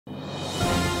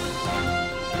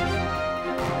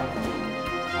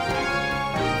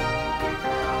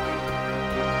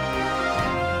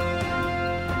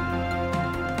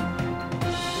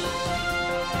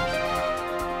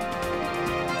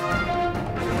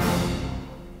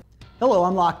Hello,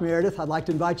 I'm Locke Meredith. I'd like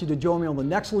to invite you to join me on the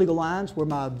next Legal Lines, where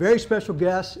my very special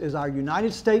guest is our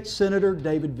United States Senator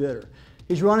David Vitter.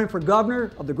 He's running for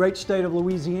governor of the great state of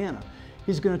Louisiana.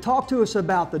 He's going to talk to us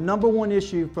about the #1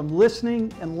 issue from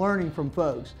listening and learning from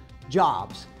folks,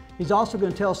 jobs. He's also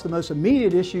going to tell us the most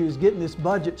immediate issue is getting this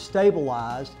budget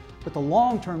stabilized, but the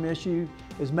long-term issue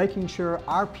is making sure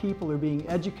our people are being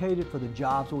educated for the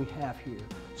jobs we have here.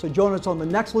 So join us on the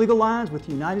next Legal Lines with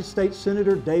United States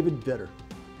Senator David Vitter.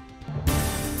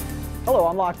 Hello,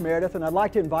 I'm Locke Meredith, and I'd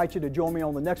like to invite you to join me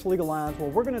on the next Legal Lines, where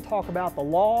we're going to talk about the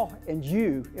law and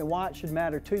you and why it should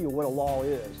matter to you what a law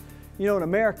is. You know, in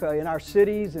America, in our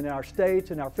cities, in our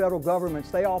states, in our federal governments,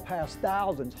 they all pass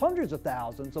thousands, hundreds of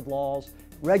thousands of laws,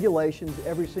 regulations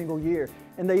every single year,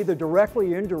 and they either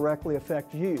directly or indirectly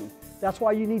affect you. That's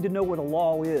why you need to know what a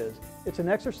law is. It's an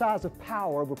exercise of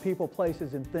power over people,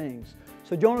 places, and things.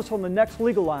 So join us on the next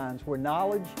Legal Lines, where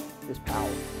knowledge is power.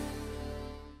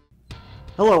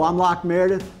 Hello, I'm Locke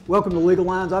Meredith. Welcome to Legal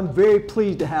Lines. I'm very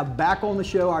pleased to have back on the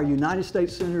show our United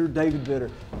States Senator David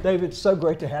Vitter. David, it's so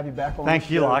great to have you back on the show.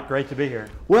 Thank you, Locke. Great to be here.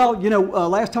 Well, you know,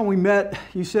 last time we met,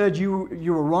 you said you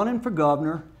were running for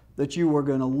governor, that you were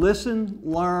going to listen,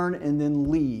 learn, and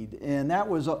then lead. And that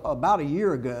was about a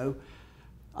year ago.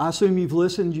 I assume you've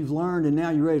listened, you've learned, and now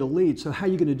you're ready to lead. So how are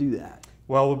you going to do that?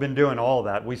 Well, we've been doing all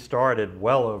that. We started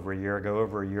well over a year ago,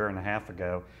 over a year and a half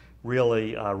ago,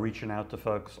 really reaching out to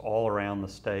folks all around the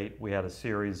state. We had a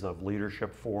series of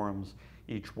leadership forums.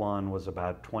 Each one was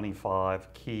about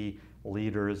 25 key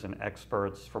leaders and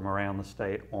experts from around the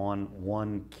state on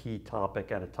one key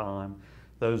topic at a time.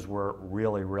 Those were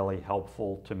really, really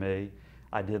helpful to me.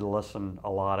 I did listen a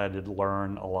lot, I did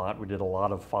learn a lot, we did a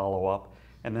lot of follow-up.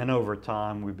 And then over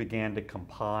time, we began to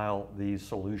compile these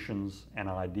solutions and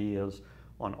ideas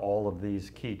on all of these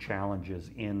key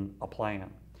challenges in a plan.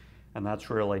 And that's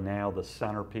really now the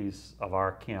centerpiece of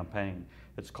our campaign.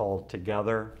 It's called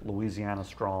Together, Louisiana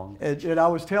Strong. And I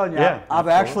was telling you, Yeah, I've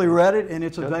absolutely. actually read it, and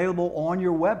it's Good. available on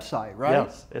your website, right?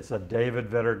 Yes, it's at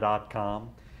davidvitter.com.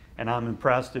 And I'm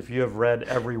impressed if you have read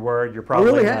every word. You're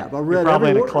probably, really have. I've read you're probably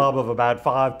every in a word. club of about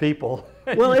 5 people.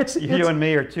 Well, you and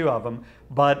me are 2 of them.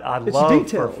 But I'd It's love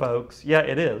detailed. for folks, yeah,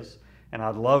 it is. And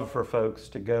I'd love for folks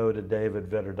to go to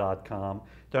davidvitter.com.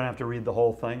 Don't have to read the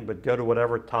whole thing, but go to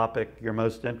whatever topic you're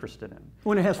most interested in.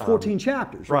 When it has 14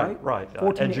 chapters, right? Right.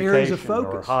 14 Education areas of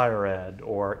focus. or higher ed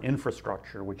or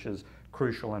infrastructure, which is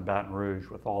crucial in Baton Rouge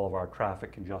with all of our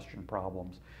traffic congestion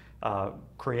problems.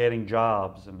 Creating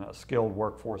jobs and a skilled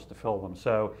workforce to fill them.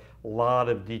 So a lot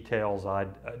of detailed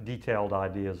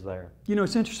ideas there. You know,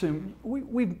 it's interesting.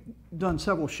 We've done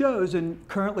several shows, and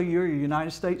currently you're a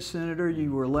United States Senator.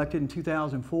 You were elected in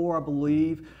 2004, I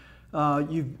believe.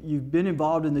 You've been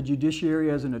involved in the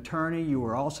judiciary as an attorney. You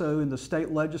were also in the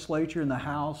state legislature, in the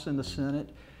House and the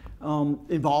Senate,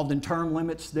 involved in term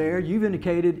limits there. You've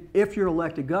indicated if you're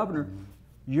elected governor,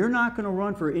 you're not going to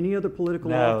run for any other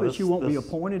political office. You won't be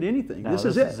appointed anything. No, this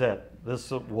is it.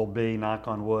 This will be, knock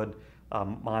on wood,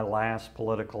 my last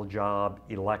political job,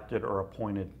 elected or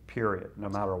appointed, period, no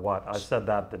matter what. I said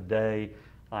that the day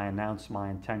I announced my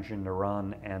intention to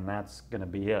run, and that's going to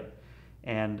be it.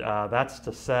 And that's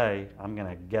to say I'm going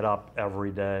to get up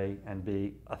every day and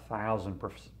be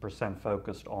 1,000%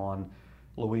 focused on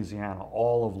Louisiana,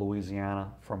 all of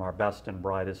Louisiana, from our best and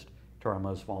brightest to our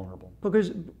most vulnerable.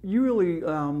 Because you really,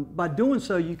 by doing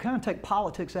so, you kind of take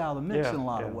politics out of the mix in a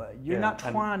lot of ways. You're not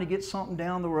trying to get something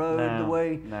down the road the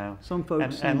way some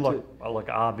folks seem and to. look,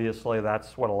 obviously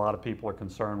that's what a lot of people are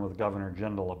concerned with Governor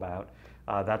Jindal about.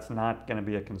 That's not going to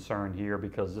be a concern here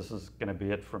because this is going to be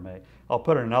it for me. I'll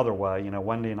put it another way. You know,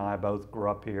 Wendy and I both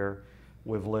grew up here.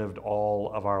 We've lived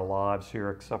all of our lives here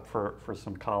except for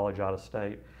some college out of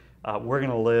state. We're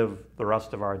going to live the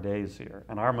rest of our days here.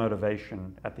 And our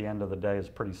motivation at the end of the day is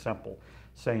pretty simple,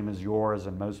 same as yours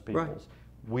and most people's. Right.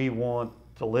 We want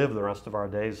to live the rest of our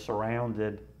days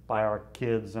surrounded by our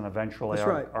kids and eventually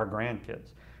our grandkids.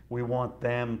 We want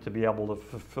them to be able to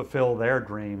fulfill their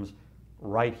dreams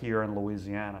right here in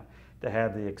Louisiana, to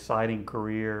have the exciting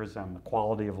careers and the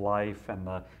quality of life and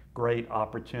the great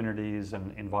opportunities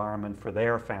and environment for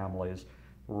their families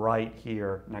right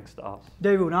here next to us.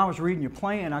 David, when I was reading your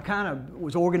plan, I kind of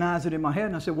was organizing it in my head,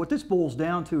 and I said, what this boils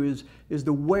down to is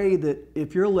the way that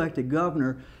if you're elected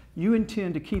governor, you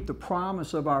intend to keep the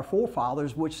promise of our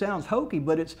forefathers, which sounds hokey,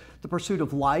 but it's the pursuit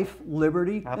of life,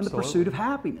 liberty, and the pursuit of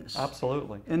happiness.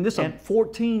 Absolutely. And this is a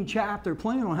 14-chapter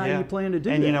plan on how you plan to do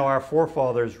that. And you know, our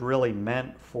forefathers really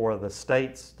meant for the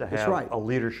states to have a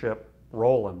leadership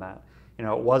role in that. You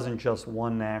know, it wasn't just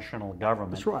one national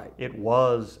government. That's right. It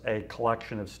was a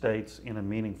collection of states in a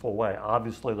meaningful way.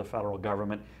 Obviously, the federal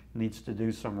government needs to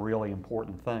do some really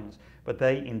important things. But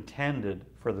they intended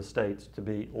for the states to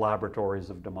be laboratories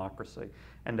of democracy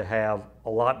and to have a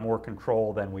lot more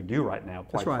control than we do right now,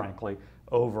 quite frankly,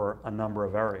 over a number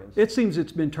of areas. It seems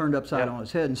it's been turned upside on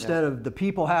its head. Instead of the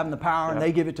people having the power and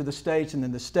they give it to the states, and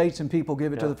then the states and people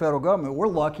give it to the federal government. We're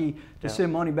lucky to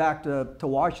send money back to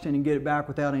Washington and get it back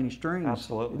without any strings.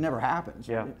 Absolutely. It never happens.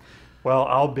 Yeah. Well,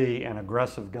 I'll be an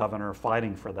aggressive governor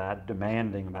fighting for that,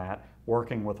 demanding that,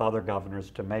 working with other governors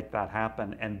to make that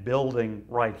happen, and building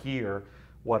right here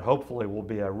what hopefully will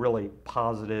be a really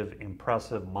positive,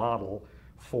 impressive model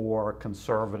for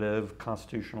conservative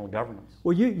constitutional governance.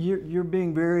 Well, you're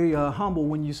being very humble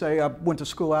when you say I went to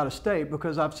school out of state,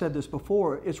 because I've said this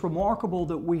before. It's remarkable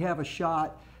that we have a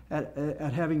shot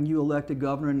at having you elected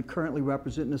governor and currently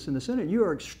representing us in the Senate. You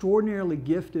are extraordinarily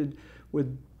gifted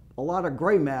with a lot of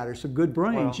gray matter, so good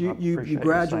brains. Well, you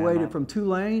graduated from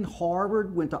Tulane,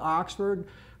 Harvard, went to Oxford,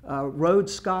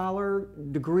 Rhodes Scholar,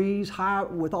 degrees,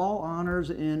 with all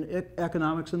honors in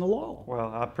economics and the law.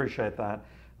 Well, I appreciate that.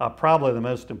 Probably the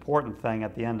most important thing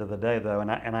at the end of the day, though,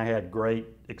 and I had great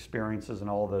experiences in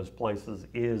all those places,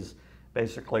 is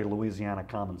basically Louisiana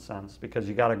common sense, because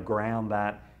you got to ground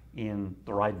that in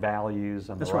the right values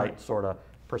and the right sort of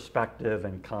perspective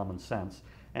and common sense.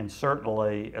 And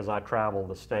certainly, as I travel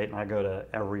the state and I go to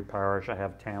every parish, I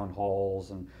have town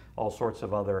halls and all sorts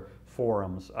of other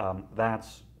forums.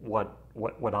 That's what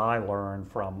I learned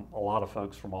from a lot of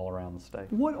folks from all around the state.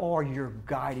 What are your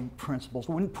guiding principles?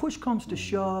 When push comes to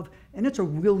shove and it's a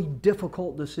really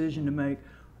difficult decision to make,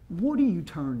 what do you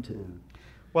turn to?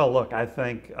 Well, look, I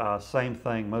think same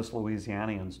thing most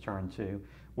Louisianians turn to.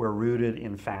 We're rooted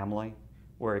in family.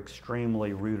 We're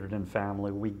extremely rooted in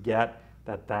family. We get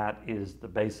that that is the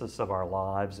basis of our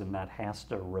lives and that has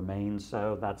to remain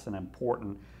so. That's an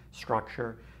important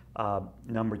structure.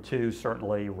 Number two,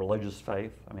 certainly religious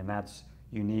faith. I mean, that's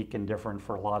unique and different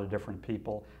for a lot of different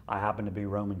people. I happen to be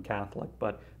Roman Catholic,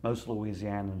 but most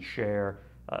Louisianans share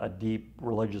a deep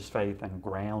religious faith and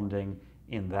grounding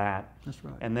in that. That's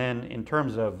right. And then in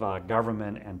terms of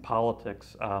government and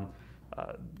politics,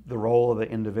 the role of the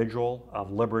individual,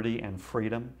 of liberty and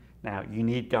freedom. Now, you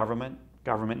need government.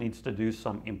 Government needs to do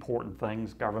some important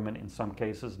things. Government, in some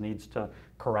cases, needs to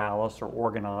corral us or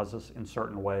organize us in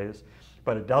certain ways.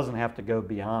 But it doesn't have to go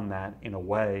beyond that in a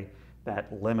way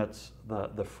that limits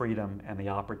the freedom and the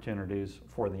opportunities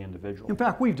for the individual. In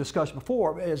fact, we've discussed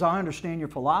before, as I understand your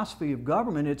philosophy of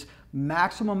government, it's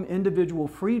maximum individual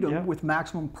freedom with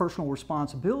maximum personal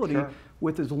responsibility,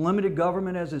 with as limited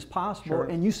government as is possible.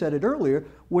 And you said it earlier,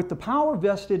 with the power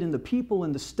vested in the people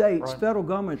in the states, federal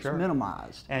government's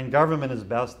minimized. And government is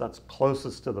best that's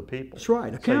closest to the people. That's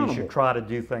right, accountable. So you should try to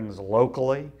do things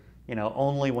locally. You know,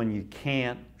 only when you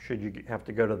can't should you have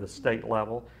to go to the state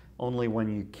level. Only when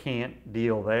you can't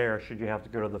deal there should you have to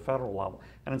go to the federal level.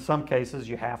 And in some cases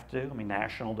you have to. I mean,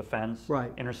 national defense,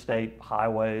 interstate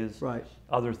highways,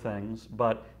 other things.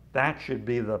 But that should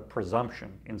be the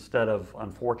presumption instead of,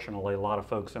 unfortunately, a lot of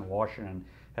folks in Washington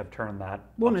have turned that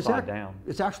upside down.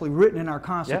 It's actually written in our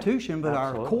Constitution, but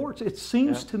our courts, it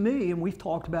seems to me, and we've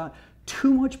talked about,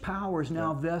 too much power is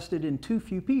now vested in too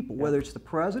few people, whether it's the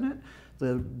president,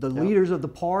 the leaders of the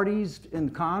parties in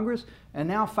Congress, and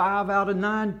now 5 out of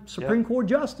 9 Supreme Court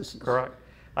justices. Correct.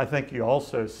 I think you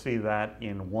also see that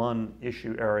in one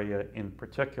issue area in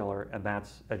particular, and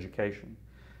that's education.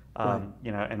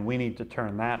 You know, and we need to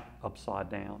turn that upside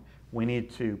down. We need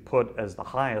to put as the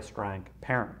highest rank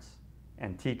parents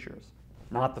and teachers,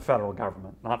 not the federal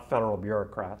government, not federal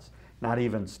bureaucrats, not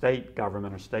even state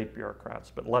government or state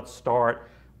bureaucrats, but let's start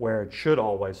where it should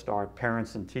always start,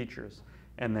 parents and teachers,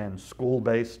 and then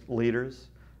school-based leaders,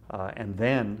 and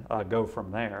then go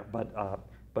from there.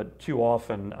 But too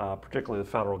often, particularly the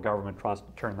federal government, tries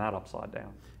to turn that upside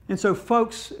down. And so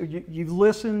folks, you've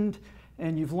listened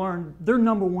and you've learned their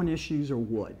number one issues are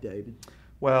what, David?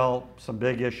 Well, some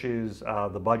big issues,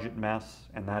 the budget mess,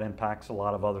 and that impacts a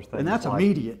lot of other things. And that's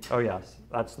immediate. Oh yes,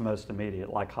 that's the most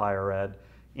immediate, like higher ed,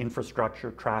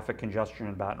 infrastructure, traffic congestion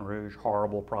in Baton Rouge,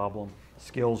 horrible problem,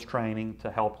 skills training to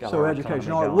help get our education.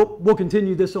 economy All right, we'll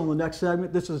continue this on the next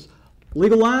segment. This is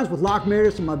Legal Lines with Locke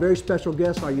Meredith and my very special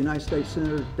guest, our United States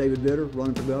Senator David Vitter,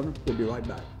 running for governor. We'll be right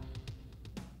back.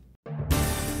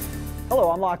 Hello,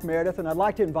 I'm Locke Meredith, and I'd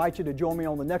like to invite you to join me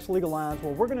on the next Legal Lines,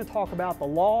 where we're going to talk about the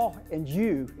law and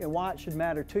you and why it should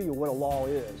matter to you what a law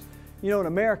is. You know, in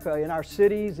America, in our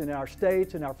cities, in our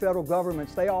states, in our federal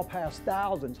governments, they all pass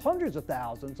thousands, hundreds of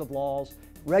thousands of laws,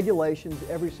 regulations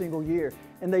every single year,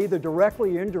 and they either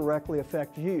directly or indirectly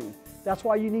affect you. That's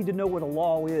why you need to know what a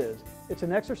law is. It's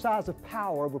an exercise of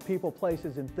power over people,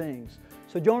 places, and things.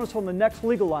 So join us on the next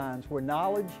Legal Lines, where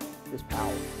knowledge is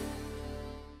power.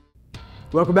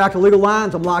 Welcome back to Legal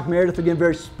Lines. I'm Locke Meredith. Again,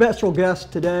 very special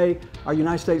guest today, our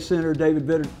United States Senator David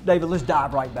Vitter. David, let's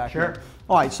dive right back in.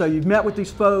 All right, so you've met with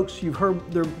these folks, you've heard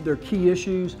their key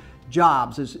issues.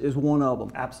 Jobs is one of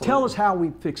them. Absolutely. Tell us how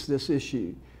we fix this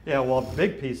issue. Yeah, well, a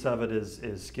big piece of it is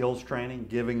skills training,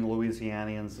 giving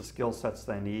Louisianians the skill sets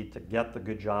they need to get the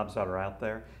good jobs that are out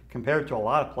there. Compared to a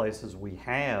lot of places, we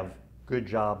have good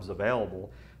jobs available,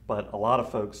 but a lot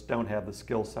of folks don't have the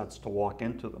skill sets to walk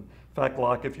into them. In fact,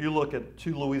 Locke, if you look at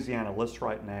 2 Louisiana lists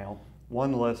right now,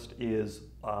 one list is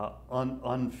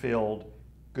unfilled,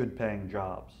 good-paying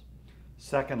jobs.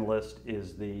 Second list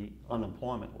is the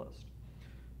unemployment list.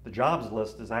 The jobs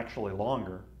list is actually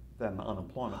longer than the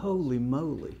unemployment Holy list.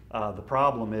 moly. The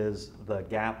problem is the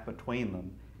gap between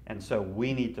them, and so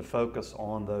we need to focus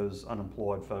on those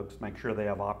unemployed folks, make sure they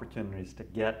have opportunities to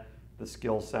get the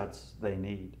skill sets they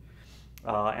need.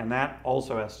 And that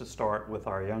also has to start with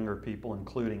our younger people,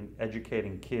 including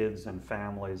educating kids and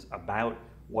families about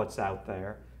what's out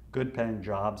there, good paying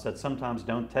jobs that sometimes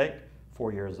don't take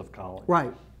 4 years of college.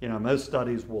 Right. You know, most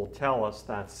studies will tell us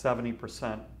that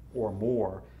 70% or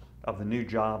more of the new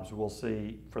jobs we'll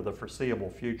see for the foreseeable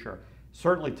future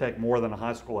certainly take more than a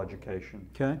high school education,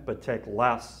 but take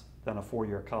less than a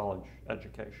 4-year college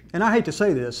education. And I hate to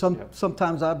say this,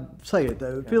 sometimes I say it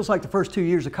though, it feels like the first 2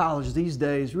 years of college these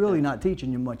days really not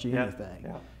teaching you much of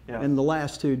anything. And the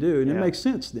last 2 do, and it makes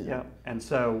sense then. Yeah, and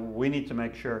so we need to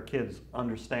make sure kids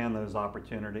understand those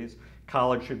opportunities.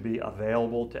 College should be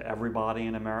available to everybody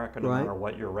in America, no matter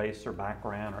what your race or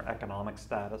background or economic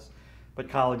status. But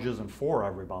college isn't for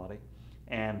everybody.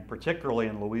 And particularly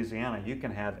in Louisiana, you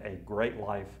can have a great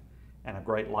life and a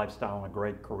great lifestyle and a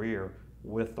great career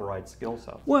with the right skill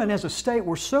set. Well, and as a state,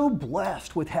 we're so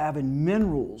blessed with having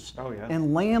minerals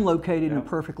and land located in a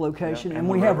perfect location, and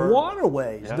we have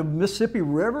waterways, the Mississippi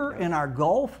River and our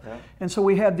Gulf, and so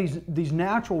we have these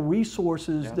natural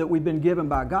resources that we've been given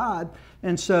by God,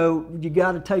 and so you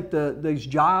got to take these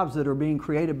jobs that are being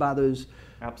created by those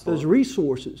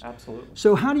resources. Absolutely.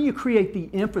 So how do you create the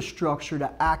infrastructure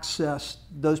to access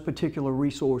those particular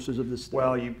resources of the state?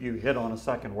 Well, you hit on a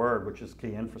second word, which is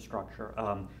key infrastructure.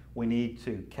 We need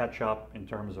to catch up in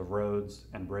terms of roads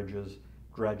and bridges,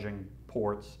 dredging,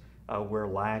 ports. We're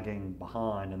lagging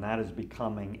behind, and that is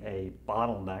becoming a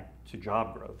bottleneck to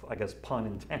job growth. I guess pun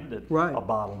intended, a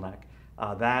bottleneck.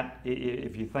 That,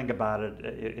 if you think about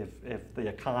it, if the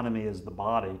economy is the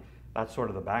body, that's sort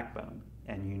of the backbone.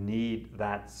 And you need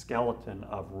that skeleton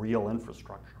of real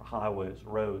infrastructure, highways,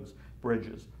 roads,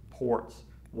 bridges, ports,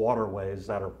 waterways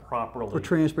that are properly... For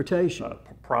transportation.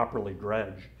 Properly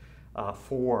dredged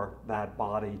for that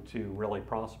body to really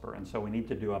prosper. And so we need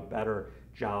to do a better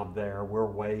job there. We're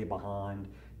way behind.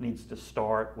 It needs to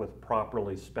start with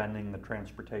properly spending the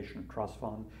Transportation Trust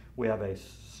Fund. We have a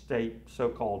state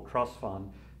so-called trust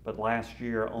fund, but last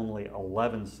year only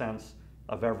 11 cents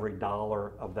of every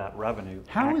dollar of that revenue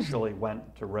actually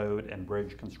went to road and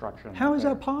bridge construction. How is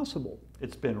that possible?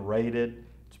 It's been raided.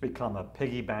 It's become a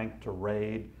piggy bank to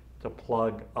raid, to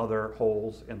plug other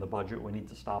holes in the budget. We need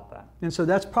to stop that. And so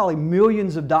that's probably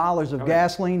millions of dollars of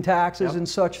gasoline taxes and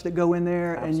such that go in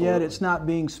there, and yet it's not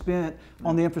being spent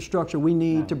on the infrastructure we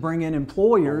need to bring in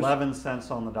employers. 11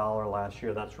 cents on the dollar last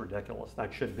year, that's ridiculous.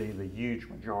 That should be the huge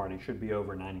majority, should be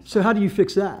over 90 cents. So how do you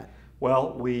fix that?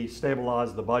 Well, we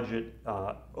stabilize the budget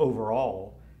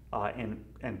overall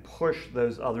and push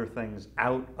those other things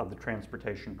out of the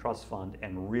Transportation Trust Fund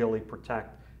and really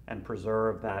protect and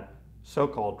preserve that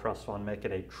so-called trust fund, make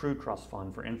it a true trust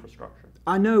fund for infrastructure.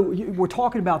 I know we're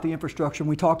talking about the infrastructure, and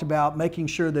we talked about making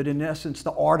sure that in essence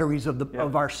the arteries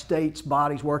of our state's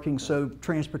bodies working so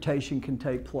transportation can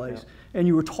take place. And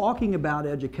you were talking about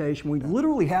education. We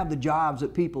literally have the jobs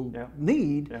that people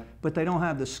need, but they don't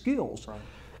have the skills.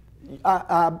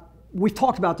 We've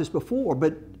talked about this before,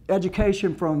 but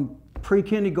education from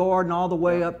pre-kindergarten all the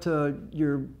way up to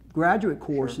your graduate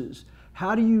courses,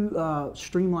 how do you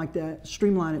streamline it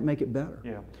and make it better?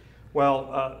 Yeah,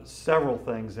 well, several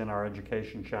things in our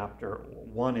education chapter.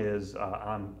 One is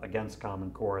I'm against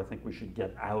Common Core. I think we should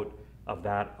get out of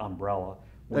that umbrella.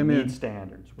 We need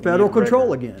standards. Federal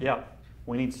control again. Yeah,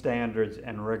 we need standards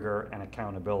and rigor and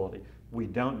accountability. We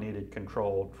don't need it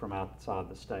controlled from outside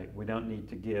the state. We don't need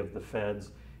to give the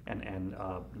feds and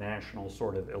national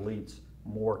sort of elites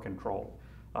more control.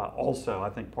 Also, I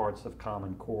think parts of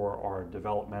Common Core are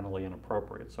developmentally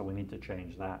inappropriate, so we need to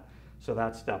change that. So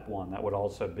that's step one. That would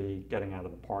also be getting out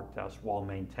of the park test while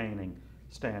maintaining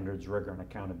standards, rigor, and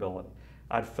accountability.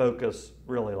 I'd focus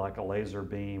really like a laser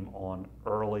beam on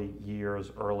early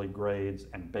years, early grades,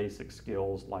 and basic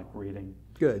skills like reading.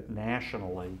 Good.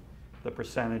 Nationally, the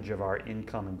percentage of our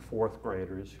incoming fourth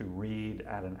graders who read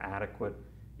at an adequate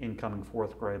incoming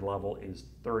fourth grade level is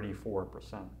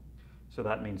 34%. So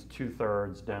that means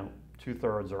two-thirds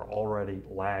are already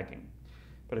lagging.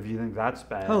 But if you think that's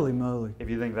bad, holy moly. If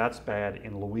you think that's bad,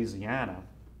 in Louisiana,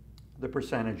 the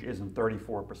percentage isn't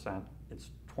 34%, it's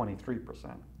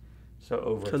 23%. So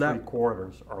over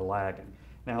three-quarters are lagging.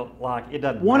 Now, Locke, it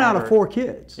doesn't matter. 1 out of 4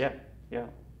 kids. Yeah, yeah.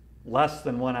 Less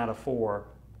than 1 out of 4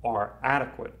 are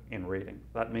adequate in reading.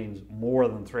 That means more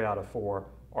than 3 out of 4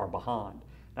 are behind.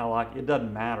 Now, Locke, it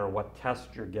doesn't matter what test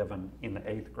you're given in the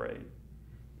 8th grade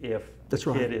if the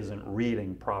kid isn't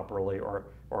reading properly or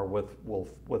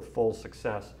with full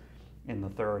success in the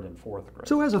 3rd and 4th grade.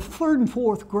 So as a 3rd and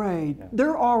 4th grade,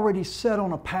 they're already set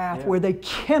on a path where they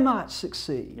cannot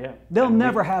succeed. Yeah. They'll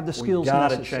never have the skills necessary.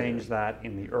 We've got to change that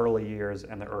in the early years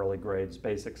and the early grades,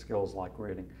 basic skills like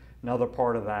reading. Another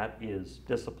part of that is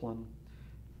discipline.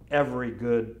 Every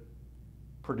good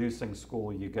producing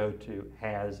school you go to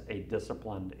has a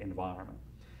disciplined environment.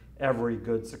 Every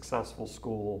good successful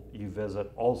school you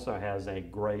visit also has a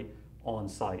great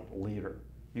on-site leader,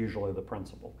 usually the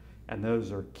principal. And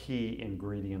those are key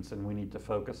ingredients, and we need to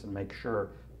focus and make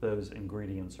sure those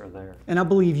ingredients are there. And I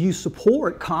believe you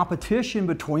support competition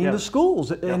between the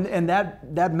schools, and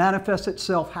that manifests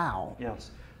itself how?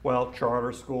 Yes. Well,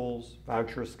 charter schools,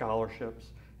 voucher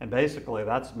scholarships, and basically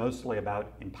that's mostly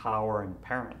about empowering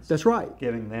parents. That's right.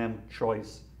 Giving them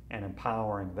choice and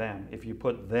empowering them. If you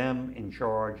put them in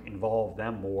charge, involve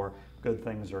them more, good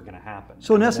things are going to happen.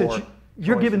 So in essence,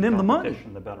 you're giving them the money.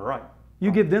 The better, right.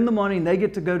 You give them the money and they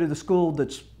get to go to the school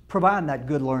that's providing that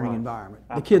good learning environment.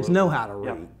 Absolutely. The kids know how to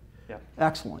read.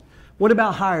 Excellent. What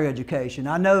about higher education?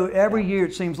 I know every year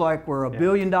it seems like we're $1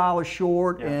 billion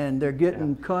short and they're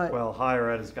getting cut. Well,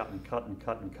 higher ed has gotten cut and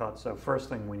cut and cut. So first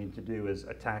thing we need to do is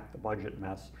attack the budget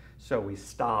mess so we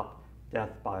stop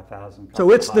death by 1,000 cuts. So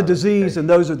it's the disease and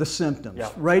those are the symptoms.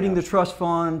 Yep. Raiding the trust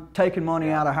fund, taking money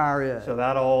out of higher ed. So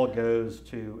that all goes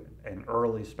to an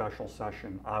early special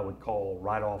session, I would call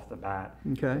right off the bat.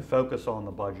 Okay. Focus on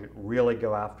the budget, really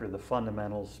go after the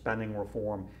fundamentals, spending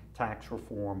reform, tax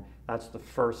reform. That's the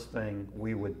first thing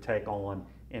we would take on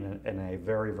in a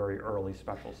very, very early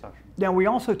special session. Now, we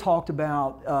also talked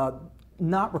about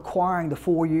not requiring the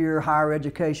 4-year higher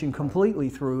education completely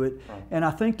through it. Right. And I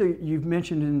think that you've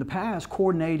mentioned in the past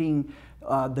coordinating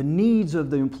the needs of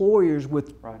the employers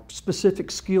with specific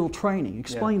skill training.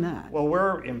 Explain that. Well,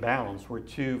 we're imbalanced. We're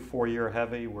too 4-year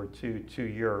heavy, we're too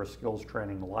 2-year skills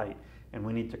training light, and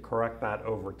we need to correct that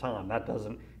over time. That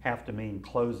doesn't have to mean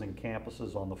closing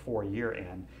campuses on the 4-year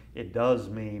end. It does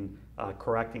mean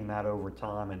correcting that over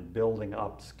time and building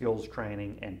up skills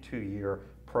training and 2-year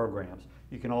programs.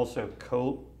 You can also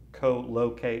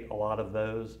co-locate a lot of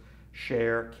those,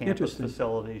 share campus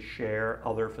facilities, share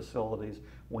other facilities.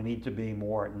 We need to be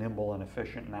more nimble and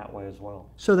efficient in that way as well.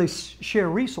 So they share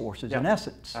resources in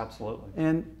essence. Absolutely.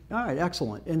 And all right,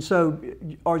 excellent. And so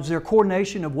is there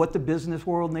coordination of what the business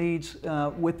world needs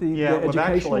with the educational world? We've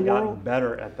actually gotten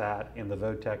better at that in the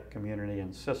VOTEC community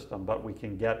and system, but we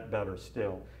can get better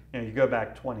still. You know, you go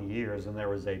back 20 years and there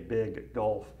was a big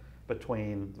gulf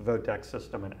between the VOTEC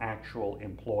system and actual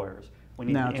employers. We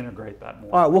need to integrate that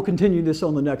more. All right, we'll continue this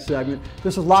on the next segment.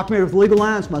 This is Locke Meredith with Legal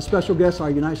Lines. My special guest,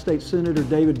 our United States Senator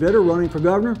David Vitter, running for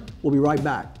governor. We'll be right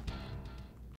back.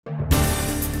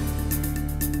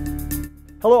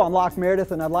 Hello, I'm Locke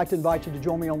Meredith, and I'd like to invite you to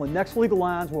join me on the next Legal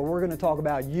Lines, where we're going to talk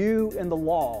about you and the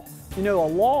law. You know, a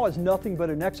law is nothing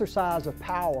but an exercise of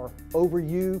power over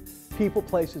you, people,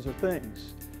 places, or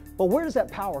things. But where does that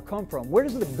power come from? Where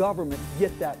does the government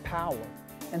get that power?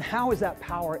 And how is that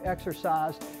power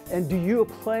exercised? And do you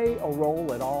play a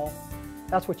role at all?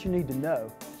 That's what you need to know.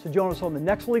 So join us on the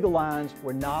next Legal Lines,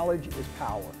 where knowledge is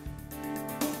power.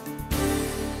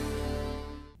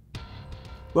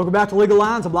 Welcome back to Legal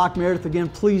Lines. I'm Locke Meredith again.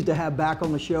 Pleased to have back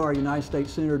on the show our United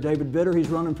States Senator David Vitter. He's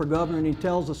running for governor, and he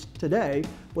tells us today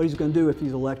what he's going to do if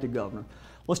he's elected governor.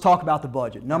 Let's talk about the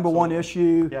budget. Number one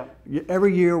issue,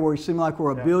 every year where we seem like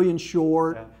we're $1 billion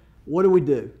short. What do we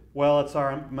do? Well, it's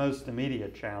our most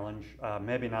immediate challenge,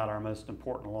 maybe not our most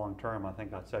important long-term. I think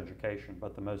that's education,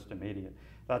 but the most immediate.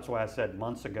 That's why I said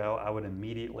months ago I would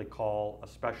immediately call a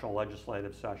special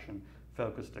legislative session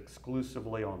focused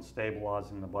exclusively on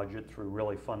stabilizing the budget through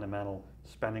really fundamental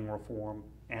spending reform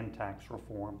and tax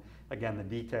reform. Again, the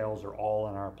details are all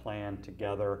in our plan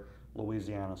together,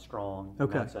 Louisiana Strong.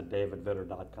 Okay. That's at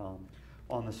davidvitter.com.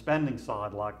 On the spending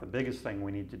side, like the biggest thing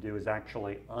we need to do is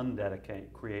actually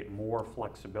undedicate, create more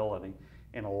flexibility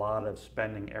in a lot of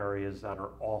spending areas that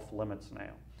are off limits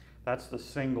now. That's the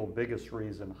single biggest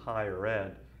reason higher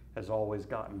ed has always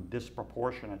gotten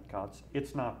disproportionate cuts.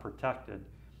 It's not protected,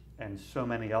 and so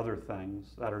many other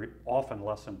things that are often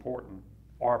less important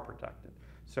are protected.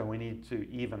 So we need to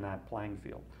even that playing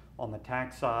field. On the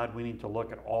tax side, we need to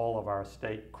look at all of our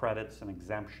state credits and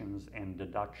exemptions and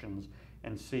deductions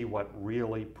and see what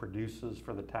really produces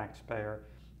for the taxpayer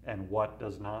and what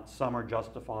does not. Some are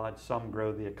justified, some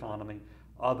grow the economy,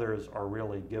 others are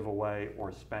really giveaway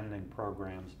or spending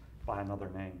programs by another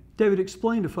name. David,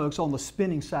 explain to folks on the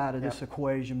spending side of this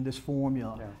equation, this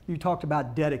formula. You talked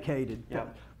about dedicated.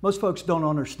 Most folks don't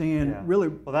understand really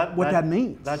what that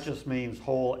means. That just means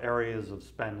whole areas of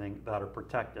spending that are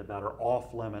protected, that are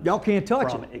off limits. Y'all can't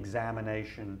touch from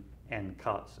examination and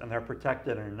cuts. And they're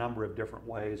protected in a number of different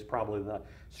ways. Probably the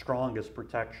strongest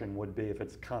protection would be if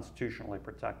it's constitutionally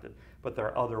protected, but there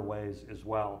are other ways as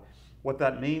well. What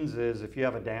that means is if you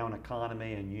have a down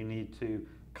economy and you need to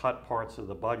cut parts of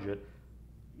the budget,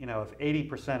 you know, if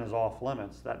 80% is off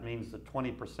limits, that means the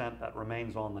 20% that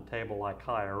remains on the table, like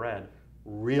higher ed,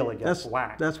 really gets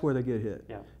whacked. That's where they get hit.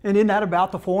 And isn't that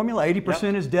about the formula?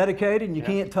 80% is dedicated and you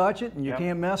can't touch it and you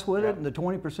can't mess with it, and the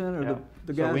 20% are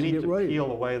the guys so we who need get to raised.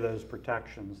 peel away those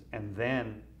protections and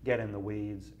then get in the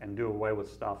weeds and do away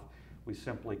with stuff we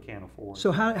simply can't afford.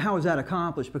 So how is that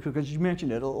accomplished? Because you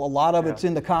mentioned it, a lot of it's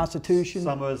in the Constitution.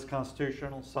 Some of it's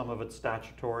constitutional, some of it's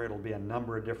statutory. It'll be a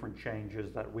number of different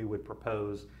changes that we would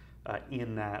propose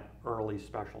in that early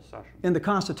special session. And the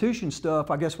Constitution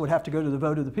stuff, I guess, would have to go to the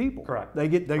vote of the people. Correct.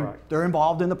 They're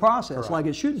involved in the process, like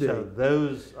it should be. So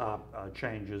those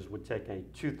changes would take a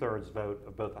 2/3 vote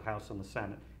of both the House and the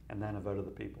Senate, and then a vote of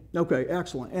the people. Okay,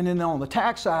 excellent. And then on the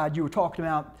tax side, you were talking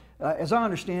about, as I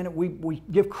understand it, we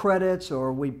give credits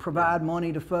or we provide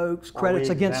money to folks, credits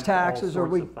against taxes, or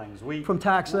from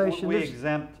taxation. We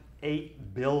exempt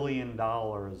 $8 billion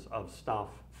of stuff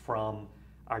from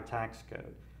our tax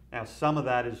code. Now, some of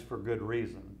that is for good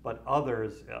reason, but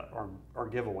others are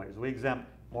giveaways. We exempt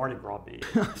Mardi Gras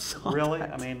beads. Really?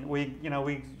 I mean, we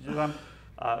exempt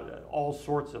all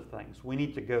sorts of things. We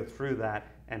need to go through that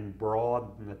and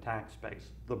broaden the tax base.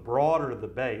 The broader the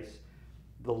base,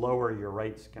 the lower your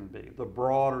rates can be. The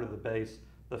broader the base,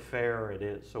 the fairer it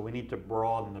is. So we need to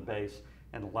broaden the base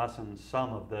and lessen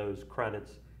some of those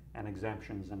credits and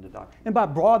exemptions and deductions. And by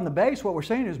broaden the base, what we're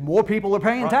saying is more people are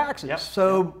paying taxes.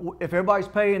 So if everybody's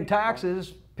paying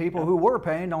taxes, people who were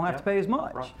paying don't have to pay as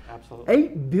much. Absolutely.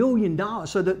 $8 billion.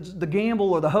 So the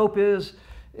gamble or the hope is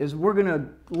we're going to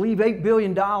leave $8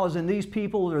 billion in these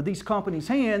people or these companies'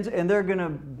 hands, and they're going to,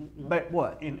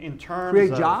 what? In terms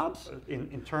create of jobs?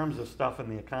 In terms of stuff in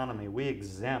the economy, we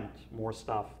exempt more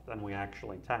stuff than we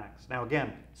actually tax. Now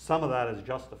again, some of that is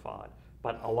justified,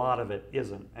 but a lot of it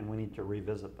isn't, and we need to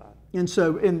revisit that. And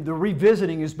so the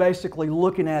revisiting is basically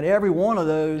looking at every one of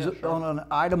those on an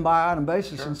item-by-item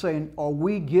basis and saying, are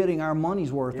we getting our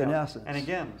money's worth in essence? And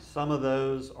again, some of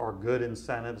those are good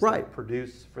incentives that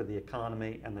produce for the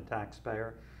economy and the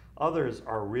taxpayer. Others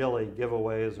are really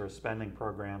giveaways or spending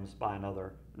programs by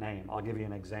another name. I'll give you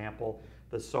an example,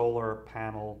 the solar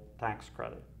panel tax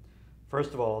credit.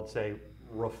 First of all, it's a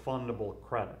refundable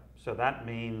credit. So that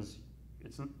means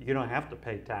you don't have to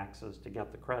pay taxes to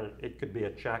get the credit. It could be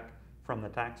a check from the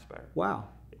taxpayer. Wow,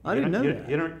 I didn't know that.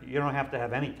 You don't have to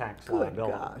have any tax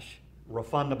liability. Gosh.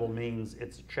 Refundable means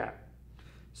it's a check.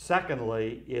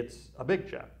 Secondly, it's a big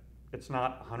check. It's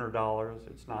not $100.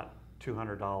 It's not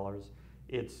 $200.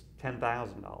 It's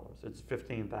 $10,000. It's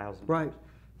 $15,000. Right.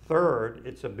 Third,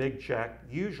 it's a big check,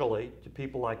 usually to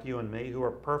people like you and me who are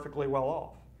perfectly well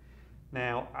off.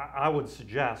 Now, I would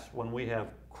suggest when we have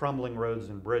crumbling roads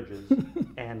and bridges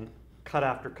and cut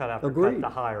after cut after cut to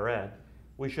higher ed,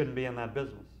 we shouldn't be in that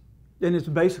business. And it's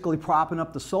basically propping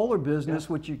up the solar business,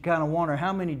 which you kind of wonder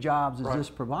how many jobs is this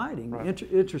providing.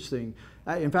 Interesting.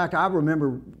 In fact, I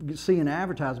remember seeing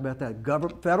advertised about that.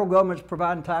 Federal government's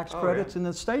providing tax credits and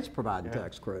the state's providing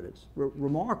tax credits.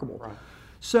 Remarkable.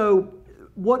 So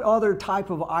what other type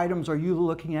of items are you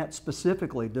looking at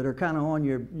specifically that are kind of on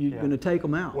you're going to take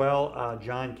them out? Well,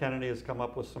 John Kennedy has come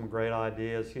up with some great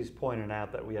ideas. He's pointed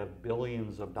out that we have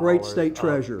billions of dollars. Great state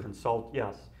treasurer.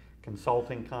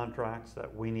 Consulting contracts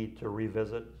that we need to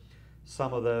revisit.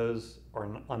 Some of those are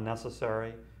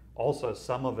unnecessary. Also,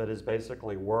 some of it is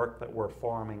basically work that we're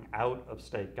farming out of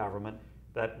state government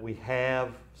that we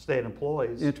have state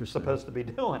employees supposed to be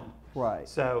doing. Right.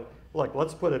 So, look,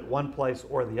 let's put it one place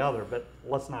or the other, but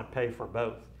let's not pay for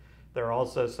both. There are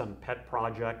also some pet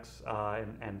projects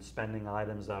and spending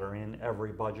items that are in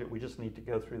every budget. We just need to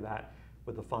go through that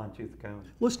with a fine-tooth comb.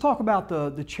 Let's talk about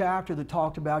the chapter that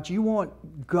talked about you want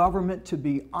government to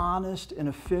be honest and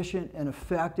efficient and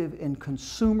effective and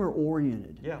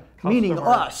consumer-oriented. Yeah. Meaning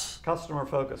us. Customer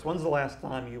focused. When's the last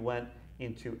time you went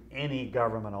into any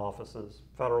government offices,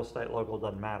 federal, state, local,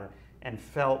 doesn't matter, and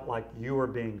felt like you were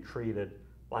being treated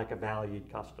like a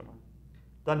valued customer?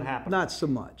 Doesn't happen. Not so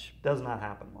much. Does not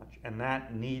happen much. And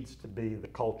that needs to be the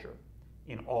culture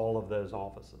in all of those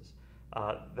offices.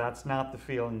 That's not the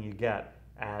feeling you get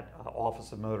at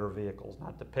Office of Motor Vehicles,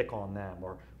 not to pick on them,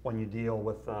 or when you deal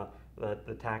with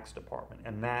the tax department.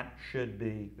 And that should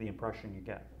be the impression you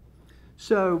get.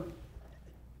 So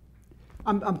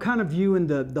I'm kind of viewing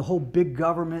the whole big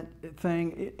government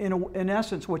thing. In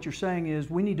essence, what you're saying is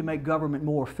we need to make government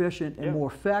more efficient and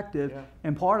more effective. Yeah.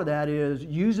 And part of that is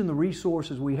using the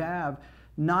resources we have,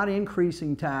 not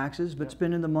increasing taxes, but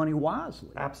spending the money wisely.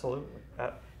 Absolutely.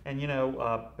 And you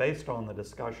know, based on the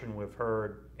discussion we've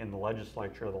heard in the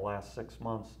legislature the last 6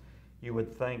 months, you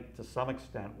would think to some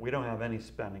extent we don't have any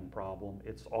spending problem.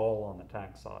 It's all on the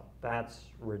tax side. That's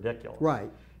ridiculous.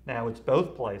 Right. Now, it's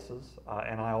both places,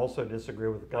 and I also disagree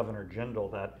with Governor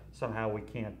Jindal that somehow we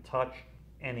can't touch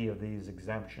any of these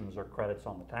exemptions or credits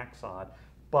on the tax side,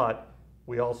 but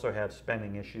we also have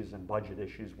spending issues and budget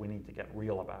issues we need to get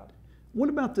real about. What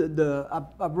about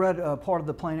I've read part of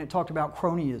the plan, it talked about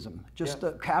cronyism. Just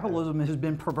capitalism has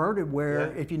been perverted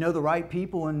where if you know the right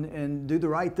people and do the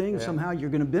right thing, somehow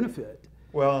you're going to benefit.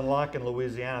 Well, in Locke and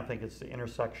Louisiana, I think it's the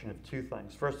intersection of two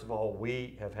things. First of all,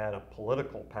 we have had a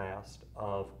political past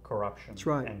of corruption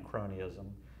and cronyism,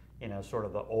 you know, sort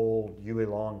of the old Huey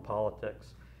Long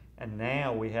politics. And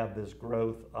now we have this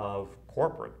growth of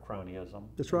corporate cronyism,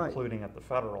 including at the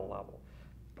federal level.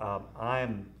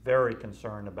 I'm very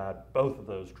concerned about both of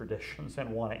those traditions and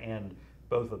want to end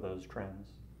both of those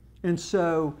trends. And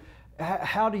so,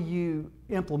 how do you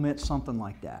implement something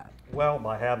like that? Well,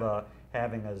 by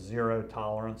having a zero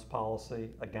tolerance policy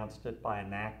against it, by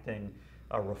enacting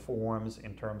reforms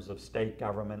in terms of state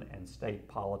government and state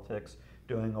politics,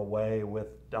 doing away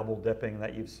with double dipping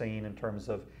that you've seen in terms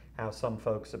of how some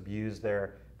folks abuse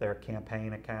their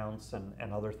campaign accounts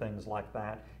and other things like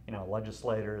that. You know,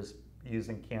 legislators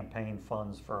using campaign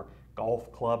funds for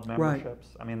golf club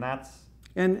memberships. I mean, that's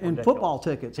and football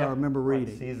tickets, I remember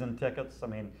reading. Season tickets. I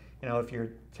mean, you know, if you're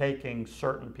taking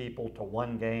certain people to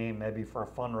one game, maybe for a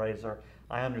fundraiser,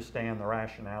 I understand the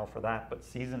rationale for that. But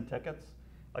season tickets,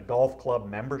 a golf club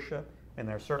membership, and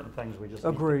there are certain things we just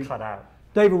need to cut out.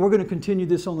 David, we're going to continue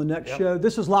this on the next show.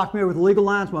 This is Locke Meredith with Legal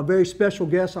Lines. My very special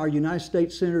guest, our United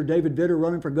States Senator David Vitter,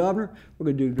 running for governor. We're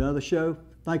going to do another show.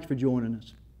 Thank you for joining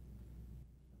us.